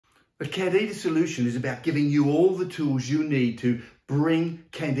The Candida solution is about giving you all the tools you need to bring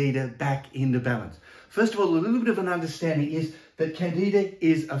Candida back into balance. First of all, a little bit of an understanding is that Candida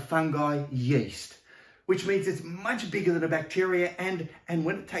is a fungi yeast, which means it's much bigger than a bacteria, and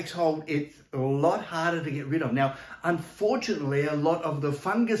when it takes hold, it's a lot harder to get rid of. Now, unfortunately, a lot of the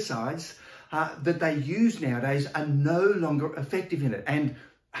fungicides that they use nowadays are no longer effective in it, and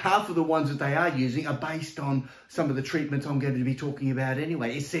half of the ones that they are using are based on some of the treatments I'm going to be talking about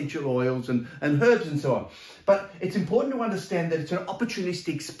anyway, essential oils and herbs and so on. But it's important to understand that it's an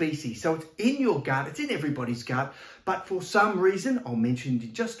opportunistic species. So it's in your gut, it's in everybody's gut, but for some reason, I'll mention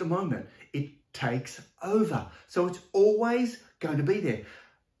in just a moment, it takes over. So it's always going to be there.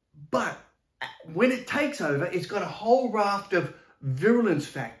 But when it takes over, it's got a whole raft of virulence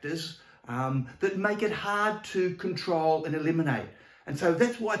factors that make it hard to control and eliminate. And so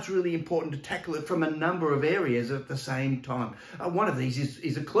that's why it's really important to tackle it from a number of areas at the same time. One of these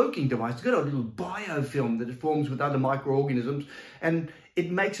is a cloaking device. It's got a little biofilm that it forms with other microorganisms, and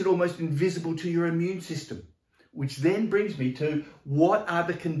it makes it almost invisible to your immune system. Which then brings me to what are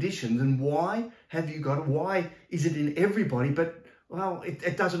the conditions and why is it in everybody, but well,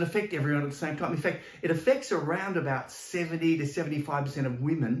 it doesn't affect everyone at the same time. In fact, it affects around about 70 to 75% of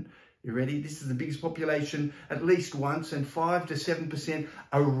women. You ready? This is the biggest population at least once, and 5 to 7%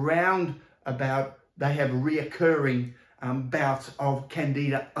 around about they have reoccurring bouts of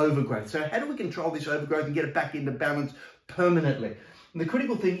Candida overgrowth. So how do we control this overgrowth and get it back into balance permanently? And the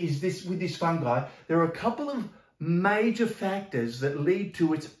critical thing is this: with this fungi, there are a couple of major factors that lead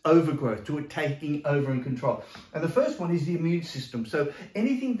to its overgrowth, to it taking over and control. And the first one is the immune system. So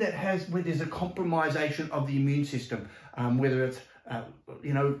anything that where there's a compromisation of the immune system, whether it's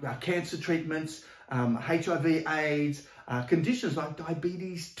cancer treatments, HIV, AIDS, conditions like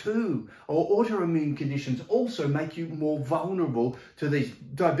diabetes 2 or autoimmune conditions also make you more vulnerable to these.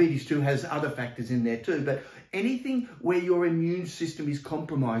 Diabetes 2 has other factors in there too, but anything where your immune system is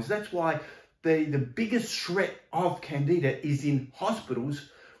compromised, that's why the biggest threat of Candida is in hospitals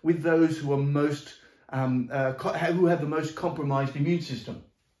with those who are most, who have the most compromised immune system.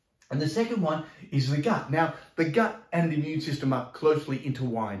 And the second one is the gut. Now, the gut and the immune system are closely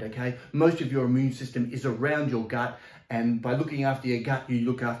intertwined, okay? Most of your immune system is around your gut, and by looking after your gut, you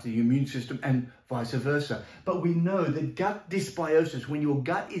look after your immune system and vice versa. But we know that gut dysbiosis, when your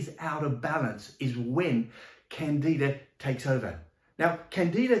gut is out of balance, is when Candida takes over. Now,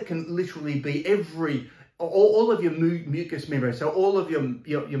 Candida can literally be all of your mucous membranes, so all of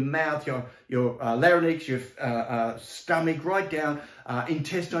your mouth, your larynx, your stomach, right down,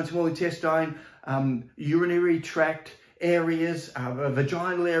 intestine, small intestine, urinary tract areas,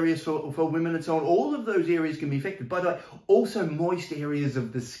 vaginal areas for women and so on. All of those areas can be affected. By the way, also moist areas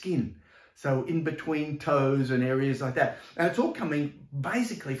of the skin. So in between toes and areas like that. And it's all coming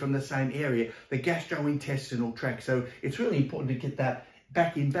basically from the same area, the gastrointestinal tract. So it's really important to get that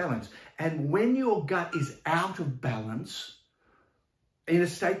back in balance. And when your gut is out of balance, in a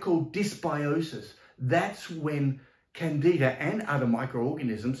state called dysbiosis, that's when Candida and other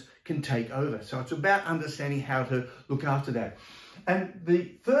microorganisms can take over. So it's about understanding how to look after that. And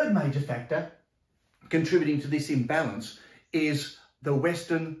the third major factor contributing to this imbalance is the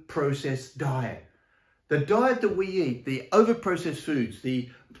Western processed diet. The diet that we eat, the over-processed foods, the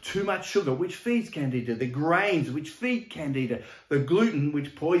too much sugar, which feeds Candida, the grains, which feed Candida, the gluten,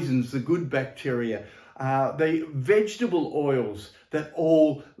 which poisons the good bacteria, the vegetable oils that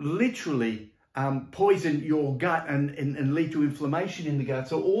all literally poison your gut and lead to inflammation in the gut.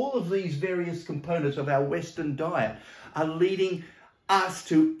 So all of these various components of our Western diet are leading us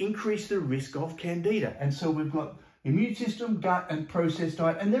to increase the risk of Candida. And so we've got immune system, gut, and processed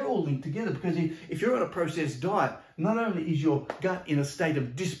diet, and they're all linked together, because if you're on a processed diet, not only is your gut in a state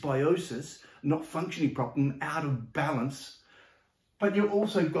of dysbiosis, not functioning properly, out of balance, but you've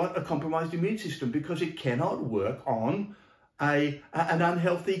also got a compromised immune system because it cannot work on an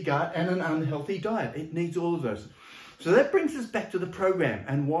unhealthy gut and an unhealthy diet. It needs all of those. So that brings us back to the program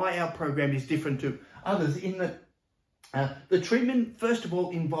and why our program is different to others, in that the treatment, first of all,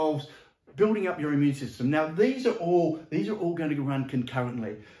 involves building up your immune system. Now, these are all going to run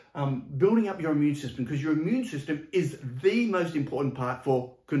concurrently. Building up your immune system, because your immune system is the most important part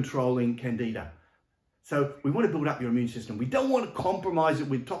for controlling Candida. So we want to build up your immune system. We don't want to compromise it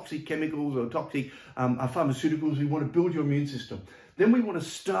with toxic chemicals or toxic pharmaceuticals. We want to build your immune system. Then we want to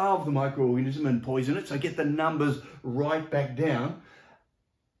starve the microorganism and poison it, so get the numbers right back down.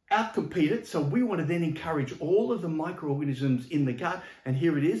 Outcompete it, so we want to then encourage all of the microorganisms in the gut, and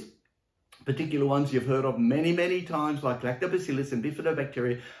here it is. Particular ones you've heard of many, many times, like lactobacillus and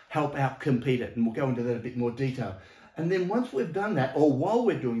bifidobacteria, help outcompete it. And we'll go into that in a bit more detail. And then once we've done that, or while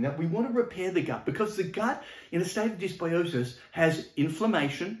we're doing that, we want to repair the gut, because the gut in a state of dysbiosis has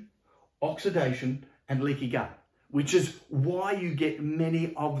inflammation, oxidation, and leaky gut, which is why you get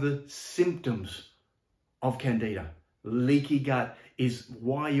many of the symptoms of Candida. Leaky gut is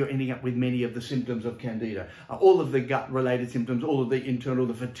why you're ending up with many of the symptoms of Candida. All of the gut-related symptoms, all of the internal,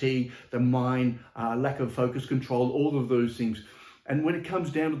 the fatigue, the mind, lack of focus control, all of those things. And when it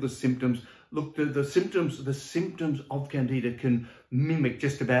comes down to the symptoms, look, the symptoms of Candida can mimic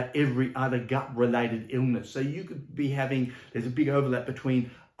just about every other gut-related illness. So you could be having, there's a big overlap between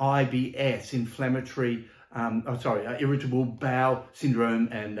IBS, irritable bowel syndrome,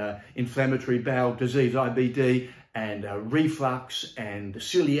 and inflammatory bowel disease, IBD, and reflux and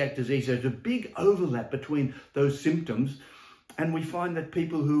celiac disease. There's a big overlap between those symptoms. And we find that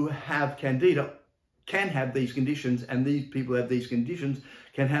people who have Candida can have these conditions, and these people who have these conditions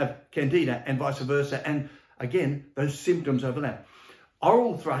can have Candida, and vice versa. And again, those symptoms overlap.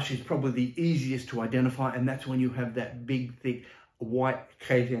 Oral thrush is probably the easiest to identify, and that's when you have that big, thick, white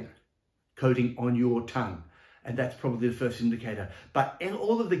coating on your tongue. And that's probably the first indicator. But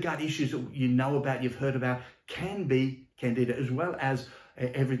all of the gut issues that you know about, you've heard about, can be Candida, as well as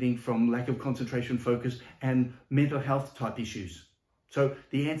everything from lack of concentration, focus, and mental health type issues. So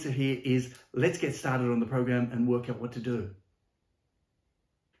the answer here is, let's get started on the program and work out what to do.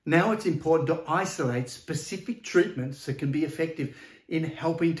 Now it's important to isolate specific treatments that can be effective in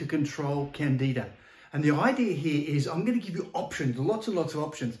helping to control Candida. And the idea here is I'm going to give you options, lots and lots of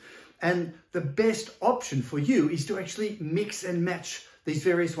options. And the best option for you is to actually mix and match these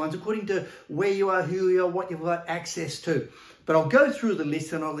various ones according to where you are, who you are, what you've got access to. But I'll go through the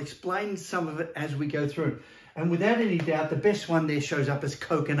list and I'll explain some of it as we go through. And without any doubt, the best one there shows up as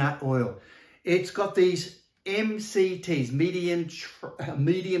coconut oil. It's got these MCTs, medium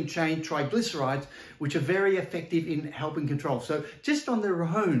chain triglycerides, which are very effective in helping control. So just on their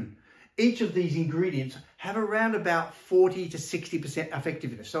own, each of these ingredients have around about 40 to 60%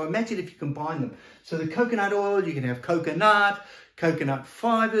 effectiveness. So imagine if you combine them. So the coconut oil, you can have coconut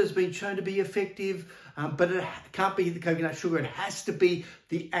fiber has been shown to be effective, but it can't be the coconut sugar. It has to be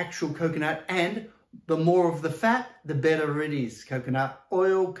the actual coconut, and the more of the fat, the better it is. Coconut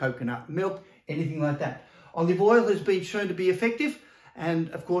oil, coconut milk, anything like that. Olive oil has been shown to be effective. And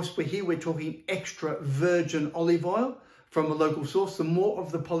of course, we're talking extra virgin olive oil from a local source. The more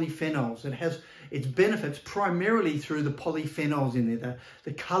of the polyphenols, it has its benefits primarily through the polyphenols in there,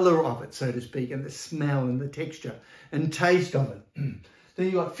 the color of it, so to speak, and the smell and the texture and taste of it. Then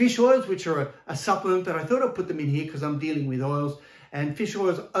you've got fish oils, which are a supplement, but I thought I'd put them in here because I'm dealing with oils. And fish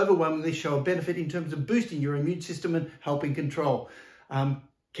oils overwhelmingly show a benefit in terms of boosting your immune system and helping control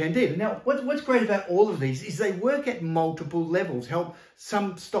Candida. Now, what's great about all of these is they work at multiple levels.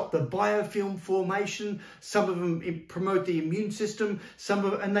 Some stop the biofilm formation, some of them promote the immune system,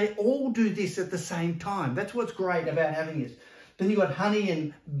 and they all do this at the same time. That's what's great about having this. Then you've got honey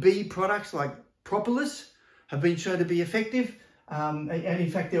and bee products like propolis have been shown to be effective. And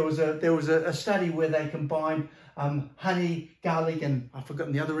in fact, there was a study where they combined honey, garlic, and I've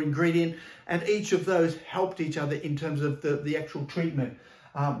forgotten the other ingredient, and each of those helped each other in terms of the actual treatment.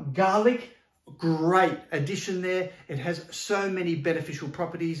 Garlic, great addition there. It has so many beneficial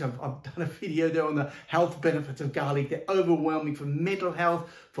properties. I've done a video there on the health benefits of garlic. They're overwhelming for mental health,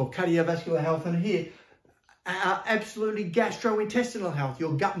 for cardiovascular health, and here, absolutely gastrointestinal health,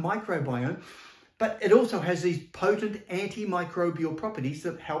 your gut microbiome. But it also has these potent antimicrobial properties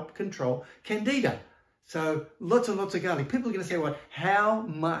that help control Candida. So lots and lots of garlic. People are going to say, well, how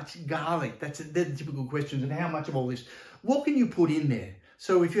much garlic? They're the typical questions. And how much of all this? What can you put in there?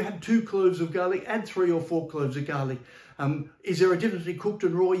 So if you had 2 cloves of garlic, add 3 or 4 cloves of garlic. Is there a difference between cooked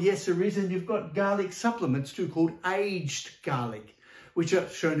and raw? Yes, there is. And you've got garlic supplements too called aged garlic, which are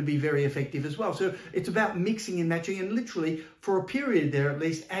shown to be very effective as well. So it's about mixing and matching, and literally for a period there at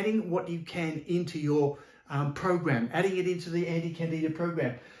least, adding what you can into your program, adding it into the anti-Candida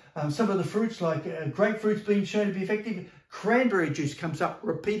program. Some of the fruits like grapefruit's been shown to be effective. Cranberry juice comes up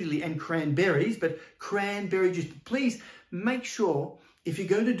repeatedly, and cranberries, but cranberry juice, please make sure if you're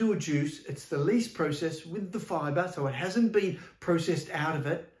going to do a juice, it's the least processed with the fiber, so it hasn't been processed out of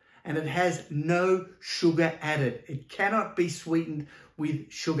it, and it has no sugar added. It cannot be sweetened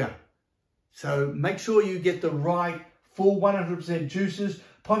with sugar. So make sure you get the right full 100% juices.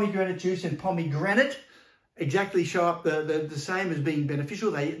 Pomegranate juice and pomegranate exactly show up the same as being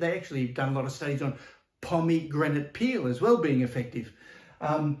beneficial. They actually have done a lot of studies on pomegranate peel as well being effective.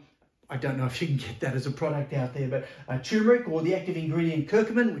 I don't know if you can get that as a product out there, but turmeric, or the active ingredient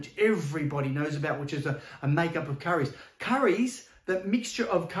curcumin, which everybody knows about, which is a makeup of curries. Curries that mixture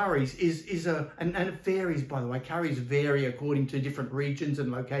of curries and it varies, by the way. Curries vary according to different regions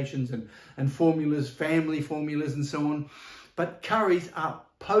and locations and formulas, family formulas and so on. But curries are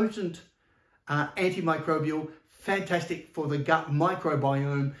potent antimicrobial, fantastic for the gut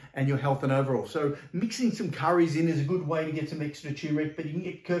microbiome and your health and overall. So mixing some curries in is a good way to get some extra turmeric, but you can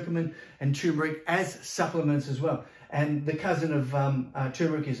get curcumin and turmeric as supplements as well. And the cousin of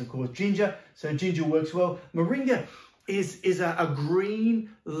turmeric is, of course, ginger. So ginger works well. Moringa is a green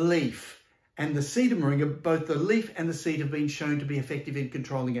leaf. And the seed of moringa, both the leaf and the seed have been shown to be effective in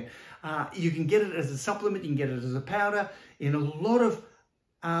controlling it. You can get it as a supplement. You can get it as a powder. In a lot of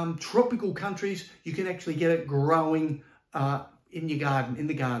tropical countries, you can actually get it growing in your garden, in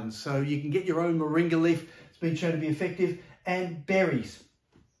the gardens. So you can get your own moringa leaf. It's been shown to be effective. And berries.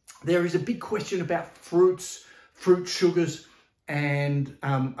 There is a big question about fruits, fruit sugars, and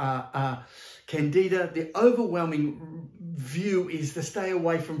candida. The overwhelming view is to stay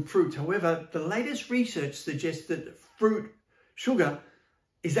away from fruits. However, the latest research suggests that fruit sugar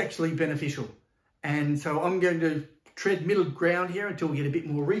is actually beneficial. And so I'm going to tread middle ground here until we get a bit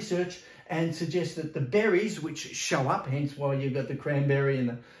more research and suggest that the berries, which show up, hence why you've got the cranberry and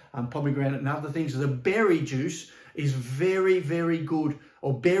the pomegranate and other things, the berry juice is very, very good,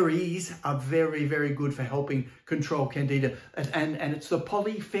 or berries are very, very good for helping control candida. And it's the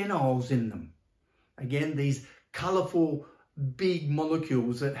polyphenols in them. Again, these colourful, big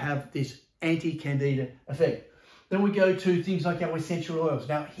molecules that have this anti-candida effect. Then we go to things like our essential oils.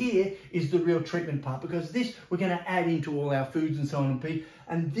 Now here is the real treatment part, because this we're going to add into all our foods and so on,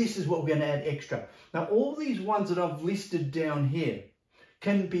 and this is what we're going to add extra. Now all these ones that I've listed down here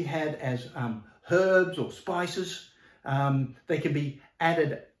can be had as herbs or spices. They can be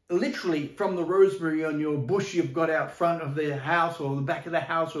added literally from the rosemary on your bush you've got out front of the house or the back of the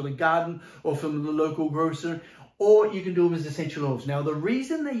house or the garden, or from the local grocer. Or you can do them as essential oils. Now, the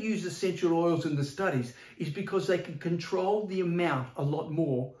reason they use essential oils in the studies is because they can control the amount a lot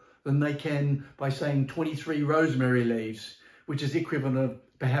more than they can by saying 23 rosemary leaves, which is equivalent of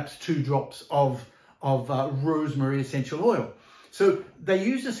perhaps 2 drops of rosemary essential oil. So they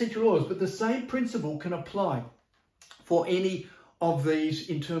use essential oils, but the same principle can apply for any of these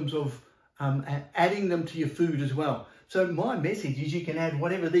in terms of adding them to your food as well. So my message is you can add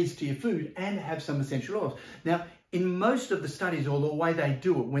whatever these to your food and have some essential oils. Now, in most of the studies, or the way they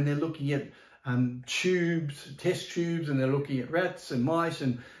do it, when they're looking at test tubes, and they're looking at rats and mice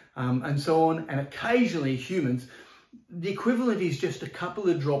and so on, and occasionally humans, the equivalent is just a couple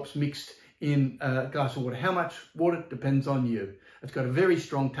of drops mixed in a glass of water. How much water depends on you. It's got a very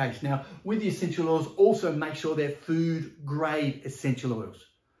strong taste. Now, with the essential oils, also make sure they're food-grade essential oils.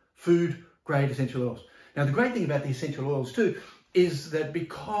 Food-grade essential oils. Now, the great thing about the essential oils too is that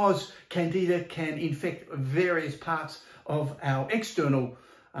because candida can infect various parts of our external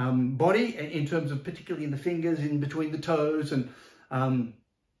body, in terms of particularly in the fingers, in between the toes, and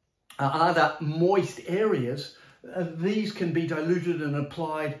other moist areas, these can be diluted and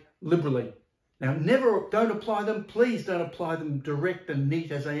applied liberally. Now, don't apply them, please don't apply them direct and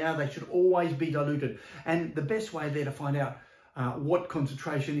neat as they are. They should always be diluted. And the best way there to find out what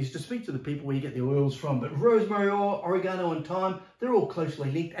concentration is to speak to the people where you get the oils from. But rosemary oil, oregano and thyme, they're all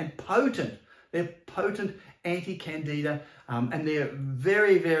closely linked and potent. They're potent anti-candida, and they're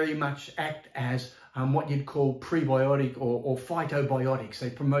very, very much act as what you'd call prebiotic or phytobiotics.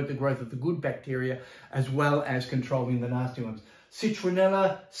 They promote the growth of the good bacteria as well as controlling the nasty ones.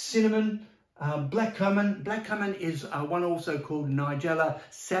 Citronella, cinnamon, black cumin. Black cumin is one also called Nigella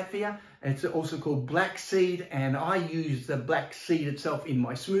sativa. It's also called black seed, and I use the black seed itself in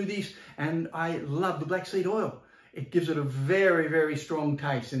my smoothies, and I love the black seed oil. It gives it a very, very strong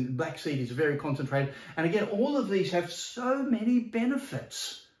taste, and black seed is very concentrated. And again, all of these have so many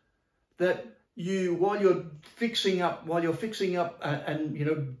benefits that while you're fixing up and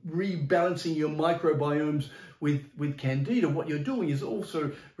rebalancing your microbiomes with candida, what you're doing is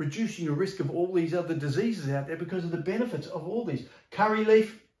also reducing your risk of all these other diseases out there because of the benefits of all these. Curry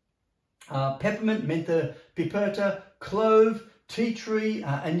leaf, peppermint, mentha piperta, clove, tea tree,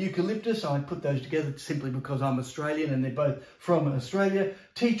 and eucalyptus. I put those together simply because I'm Australian and they're both from Australia.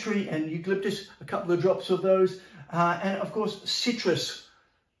 Tea tree and eucalyptus, a couple of drops of those, and of course citrus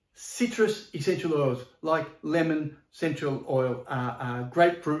essential oils like lemon essential oil,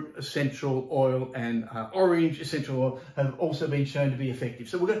 grapefruit essential oil, and orange essential oil have also been shown to be effective.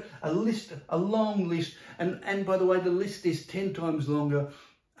 So we've got a long list, and by the way, the list is 10 times longer,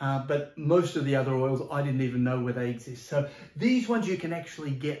 but most of the other oils I didn't even know where they exist. So these ones you can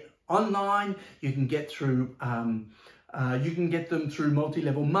actually get online, you can get through You can get them through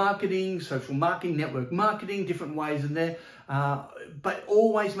multi-level marketing, social marketing, network marketing, different ways in there. But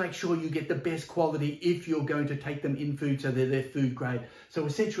always make sure you get the best quality if you're going to take them in food, so they're food grade. So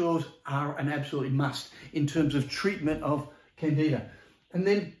essential oils are an absolute must in terms of treatment of Candida. And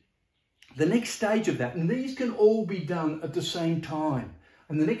then the next stage of that, and these can all be done at the same time.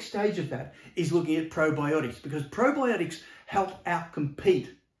 And the next stage of that is looking at probiotics, because probiotics help outcompete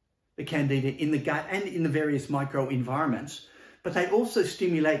the Candida in the gut and in the various microenvironments, but they also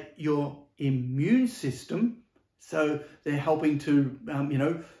stimulate your immune system. So they're helping to,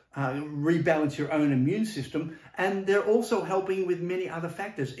 rebalance your own immune system. And they're also helping with many other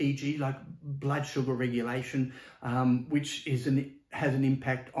factors, e.g. like blood sugar regulation, which has an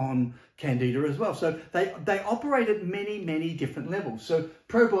impact on Candida as well. So they operate at many different levels. So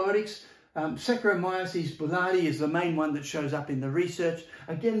probiotics, Saccharomyces boulardii is the main one that shows up in the research.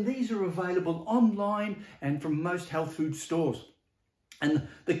 Again, these are available online and from most health food stores. And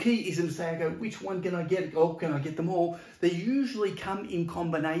the key isn't to say, which one can I get? Or can I get them all? They usually come in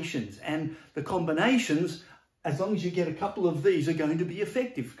combinations, and the combinations, as long as you get a couple of these, are going to be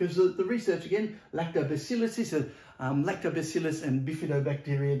effective, because the research, again, lactobacillus and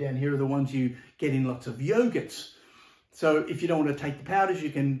bifidobacteria down here are the ones you get in lots of yogurts. So if you don't want to take the powders,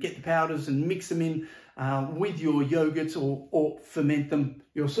 you can get the powders and mix them in with your yogurts, or ferment them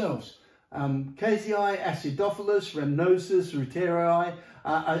yourselves. Casei, acidophilus, rhamnosus, reuteri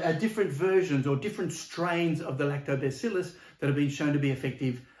are different versions or different strains of the lactobacillus that have been shown to be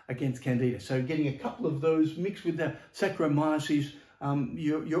effective against Candida. So getting a couple of those mixed with the Saccharomyces,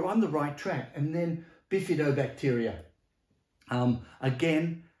 you're on the right track. And then bifidobacteria.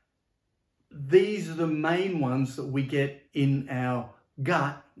 Again, these are the main ones that we get in our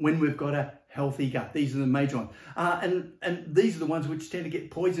gut when we've got a healthy gut. These are the major ones. And these are the ones which tend to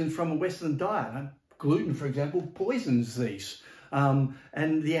get poisoned from a Western diet. Gluten, for example, poisons these. And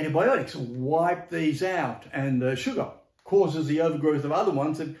the antibiotics wipe these out. And the sugar causes the overgrowth of other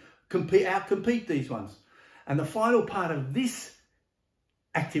ones that outcompete these ones. And the final part of this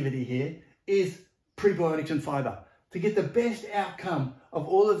activity here is prebiotics and fiber. To get the best outcome of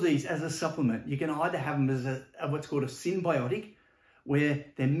all of these as a supplement, you can either have them as what's called a symbiotic, where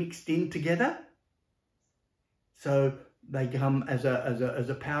they're mixed in together. So they come as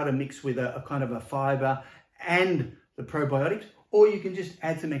a powder mixed with a kind of a fiber and the probiotics, or you can just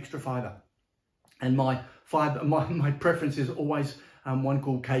add some extra fiber. And my preference is always one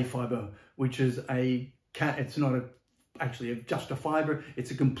called K fiber, which is it's not actually just a fiber, it's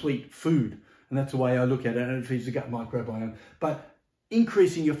a complete food. And that's the way I look at it, and it feeds the gut microbiome. But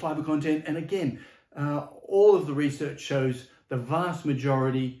increasing your fiber content, and again, all of the research shows the vast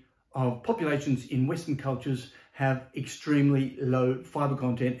majority of populations in Western cultures have extremely low fiber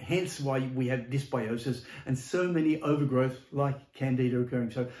content, hence why we have dysbiosis and so many overgrowth like Candida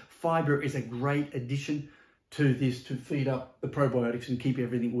occurring. So fiber is a great addition to this to feed up the probiotics and keep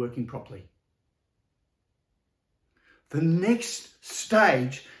everything working properly. The next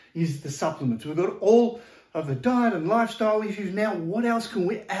stage is the supplements. We've got all of the diet and lifestyle issues. Now, what else can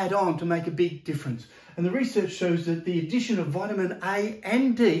we add on to make a big difference? And the research shows that the addition of vitamin A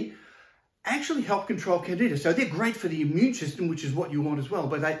and D actually help control Candida. So they're great for the immune system, which is what you want as well,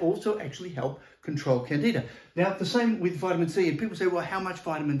 but they also actually help control Candida. Now, the same with vitamin C, and people say, well, how much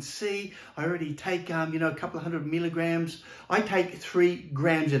vitamin C? I already take, a couple of 100 milligrams. I take 3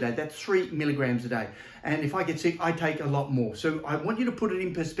 grams a day. That's 3 milligrams a day. And if I get sick, I take a lot more. So I want you to put it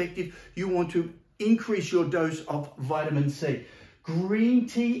in perspective. You want to increase your dose of vitamin C. Green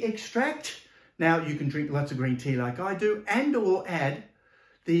tea extract. Now, you can drink lots of green tea like I do, and or add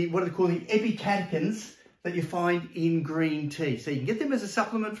what are they called, the epicatechins that you find in green tea. So you can get them as a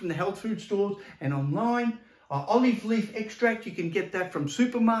supplement from the health food stores and online. Olive leaf extract, you can get that from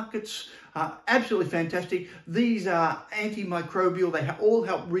supermarkets. Absolutely fantastic. These are antimicrobial. They all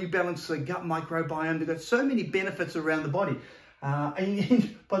help rebalance the gut microbiome. They've got so many benefits around the body.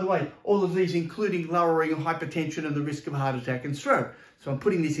 And by the way, all of these including lowering hypertension and the risk of heart attack and stroke. So I'm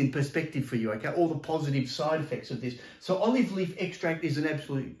putting this in perspective for you, okay? All the positive side effects of this. So olive leaf extract is an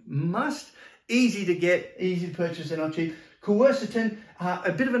absolute must. Easy to get, easy to purchase, and not cheap. Quercetin,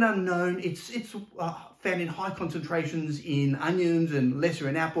 a bit of an unknown. It's found in high concentrations in onions and lesser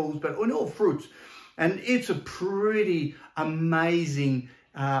in apples, but in all fruits. And it's a pretty amazing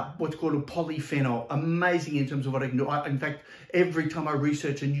what's called a polyphenol. Amazing in terms of what I can do. In fact, every time I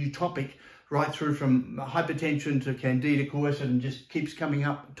research a new topic, right through from hypertension to Candida, quercetin just keeps coming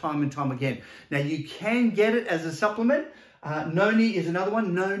up time and time again. Now, you can get it as a supplement. Noni is another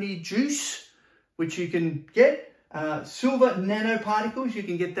one, noni juice, which you can get. Silver nanoparticles, you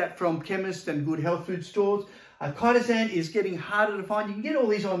can get that from chemists and good health food stores. Chitosan is getting harder to find. You can get all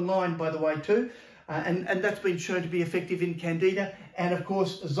these online, by the way, too. And that's been shown to be effective in Candida. And of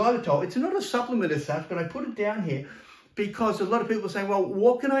course, xylitol. It's not a supplement as such, but I put it down here because a lot of people say, well,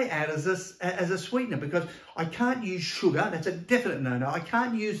 what can I add as a sweetener? Because I can't use sugar. That's a definite no-no. I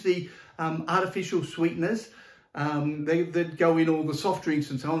can't use the artificial sweeteners that go in all the soft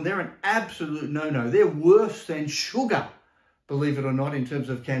drinks and so on. They're an absolute no-no. They're worse than sugar, believe it or not, in terms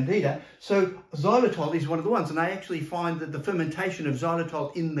of Candida. So xylitol is one of the ones. And I actually find that the fermentation of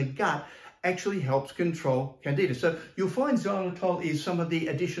xylitol in the gut actually helps control Candida. So you'll find xylitol is some of the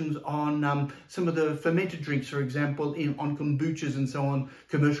additions on some of the fermented drinks, for example, on kombuchas and so on.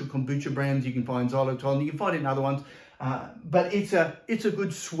 Commercial kombucha brands, you can find xylitol, and you can find it in other ones. But it's a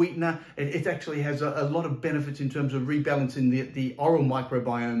good sweetener. It actually has a lot of benefits in terms of rebalancing the oral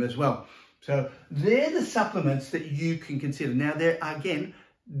microbiome as well. So they're the supplements that you can consider. Now, there are, again,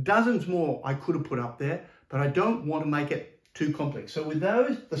 dozens more I could have put up there, but I don't want to make it too complex. So with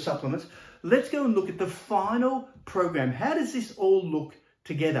those, the supplements, let's go and look at the final program. How does this all look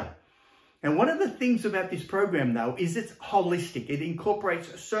together? And one of the things about this program, though, is it's holistic. It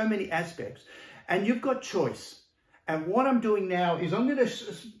incorporates so many aspects, and you've got choice. And what I'm doing now is I'm going to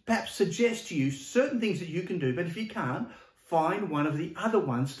perhaps suggest to you certain things that you can do, but if you can't, find one of the other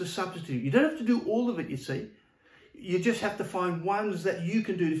ones to substitute. You don't have to do all of it, you see. You just have to find ones that you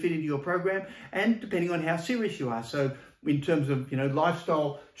can do to fit into your program, and depending on how serious you are. So in terms of,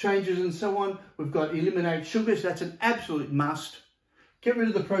 lifestyle changes and so on, we've got eliminate sugars. That's an absolute must. Get rid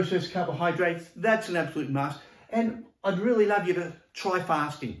of the processed carbohydrates. That's an absolute must. And I'd really love you to try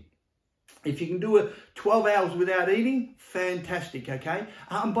fasting. If you can do it 12 hours without eating, fantastic, okay?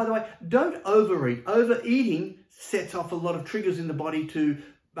 By the way, don't overeat. Overeating sets off a lot of triggers in the body to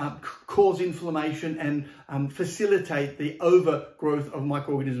cause inflammation and facilitate the overgrowth of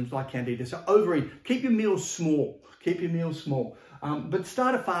microorganisms like Candida. So overeat. Keep your meals small. Keep your meals small. But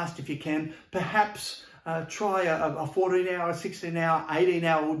start a fast if you can. Perhaps try a 14-hour, 16-hour,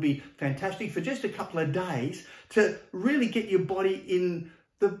 18-hour would be fantastic for just a couple of days to really get your body in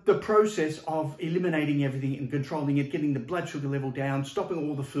the process of eliminating everything and controlling it, getting the blood sugar level down, stopping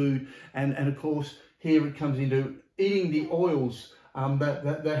all the food, and of course, here it comes into eating the oils,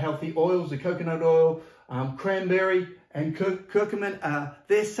 the healthy oils, the coconut oil, cranberry and curcumin.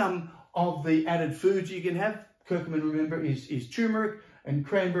 There's some of the added foods you can have. Curcumin, remember, is turmeric, and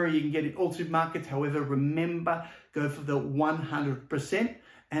cranberry you can get in all supermarkets. However, remember, go for the 100%.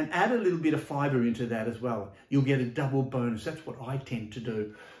 And add a little bit of fiber into that as well. You'll get a double bonus. That's what I tend to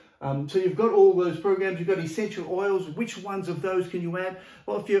do. So you've got all those programs. You've got essential oils. Which ones of those can you add?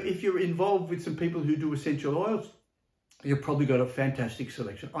 Well, if you're involved with some people who do essential oils, you've probably got a fantastic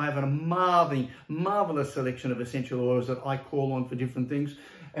selection. I have a marvelous selection of essential oils that I call on for different things.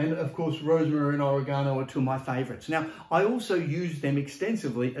 And of course, rosemary and oregano are two of my favorites. Now, I also use them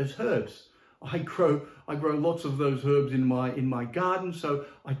extensively as herbs. I grow lots of those herbs in my garden, so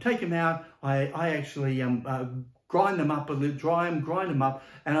I take them out. I actually grind them up a little, dry them, grind them up,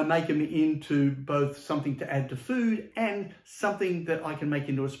 and I make them into both something to add to food and something that I can make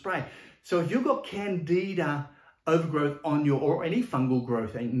into a spray. So if you've got Candida overgrowth on your, or any fungal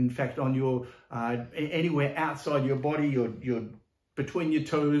growth, in fact on your anywhere outside your body, your between your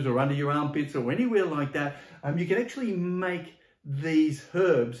toes or under your armpits or anywhere like that, you can actually make these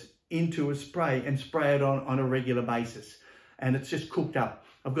herbs into a spray and spray it on a regular basis, and it's just cooked up.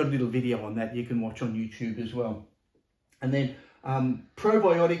 I've got a little video on that you can watch on YouTube as well. And then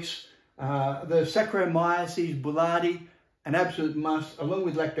probiotics, the Saccharomyces boulardii, an absolute must, along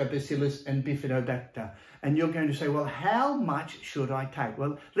with lactobacillus and bifidobacter. And you're going to say, well, how much should I take?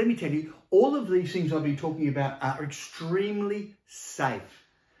 Well, let me tell you, all of these things I've been talking about are extremely safe.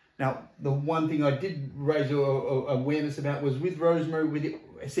 Now, the one thing I did raise awareness about was with rosemary, with the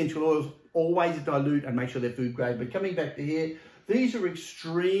essential oils, always dilute and make sure they're food grade. But coming back to here, these are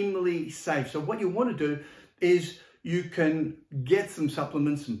extremely safe. So what you want to do is you can get some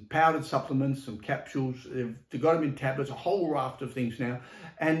supplements, some powdered supplements, some capsules. They've got them in tablets, a whole raft of things now,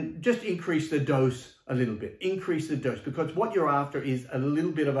 and just increase the dose a little bit. Increase the dose, because what you're after is a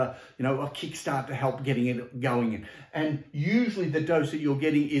little bit of a kickstart to help getting it going in. And usually the dose that you're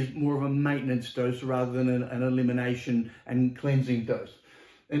getting is more of a maintenance dose rather than an elimination and cleansing dose.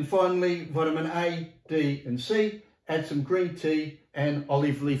 And finally, vitamin A, D, and C. Add some green tea and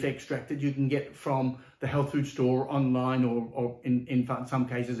olive leaf extract that you can get from the health food store, online, or in some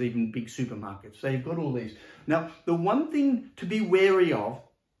cases even big supermarkets. So you've got all these. Now, the one thing to be wary of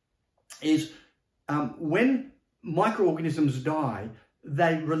is when microorganisms die,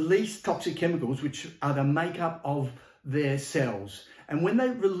 they release toxic chemicals, which are the makeup of their cells. And when they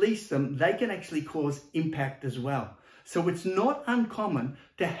release them, they can actually cause impact as well. So it's not uncommon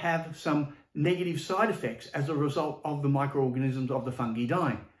to have some negative side effects as a result of the microorganisms of the fungi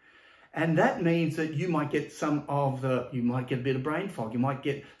dying. And that means that you might get you might get a bit of brain fog. You might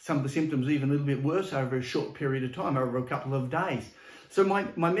get some of the symptoms even a little bit worse over a short period of time, over a couple of days. So my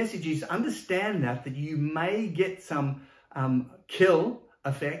message is understand that you may get some kill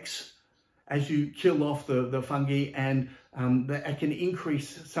effects as you kill off the fungi, and that can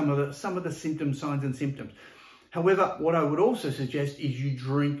increase some of the symptoms, signs and symptoms. However, what I would also suggest is you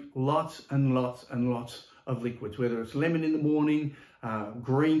drink lots and lots and lots of liquids, whether it's lemon in the morning,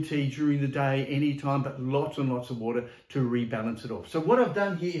 green tea during the day, anytime, but lots and lots of water to rebalance it off. So what I've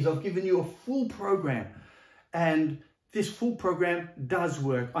done here is I've given you a full program, and this full program does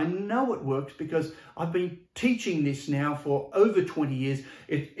work. I know it works because I've been teaching this now for over 20 years.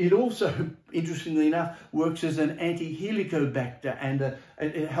 It also, interestingly enough, works as an anti-helicobacter, and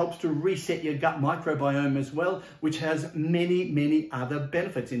it helps to reset your gut microbiome as well, which has many, many other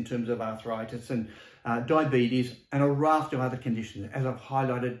benefits in terms of arthritis and diabetes and a raft of other conditions, as I've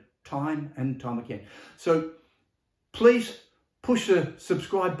highlighted time and time again. So please push the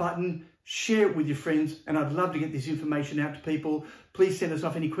subscribe button, share it with your friends, and I'd love to get this information out to people. Please send us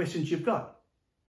off any questions you've got.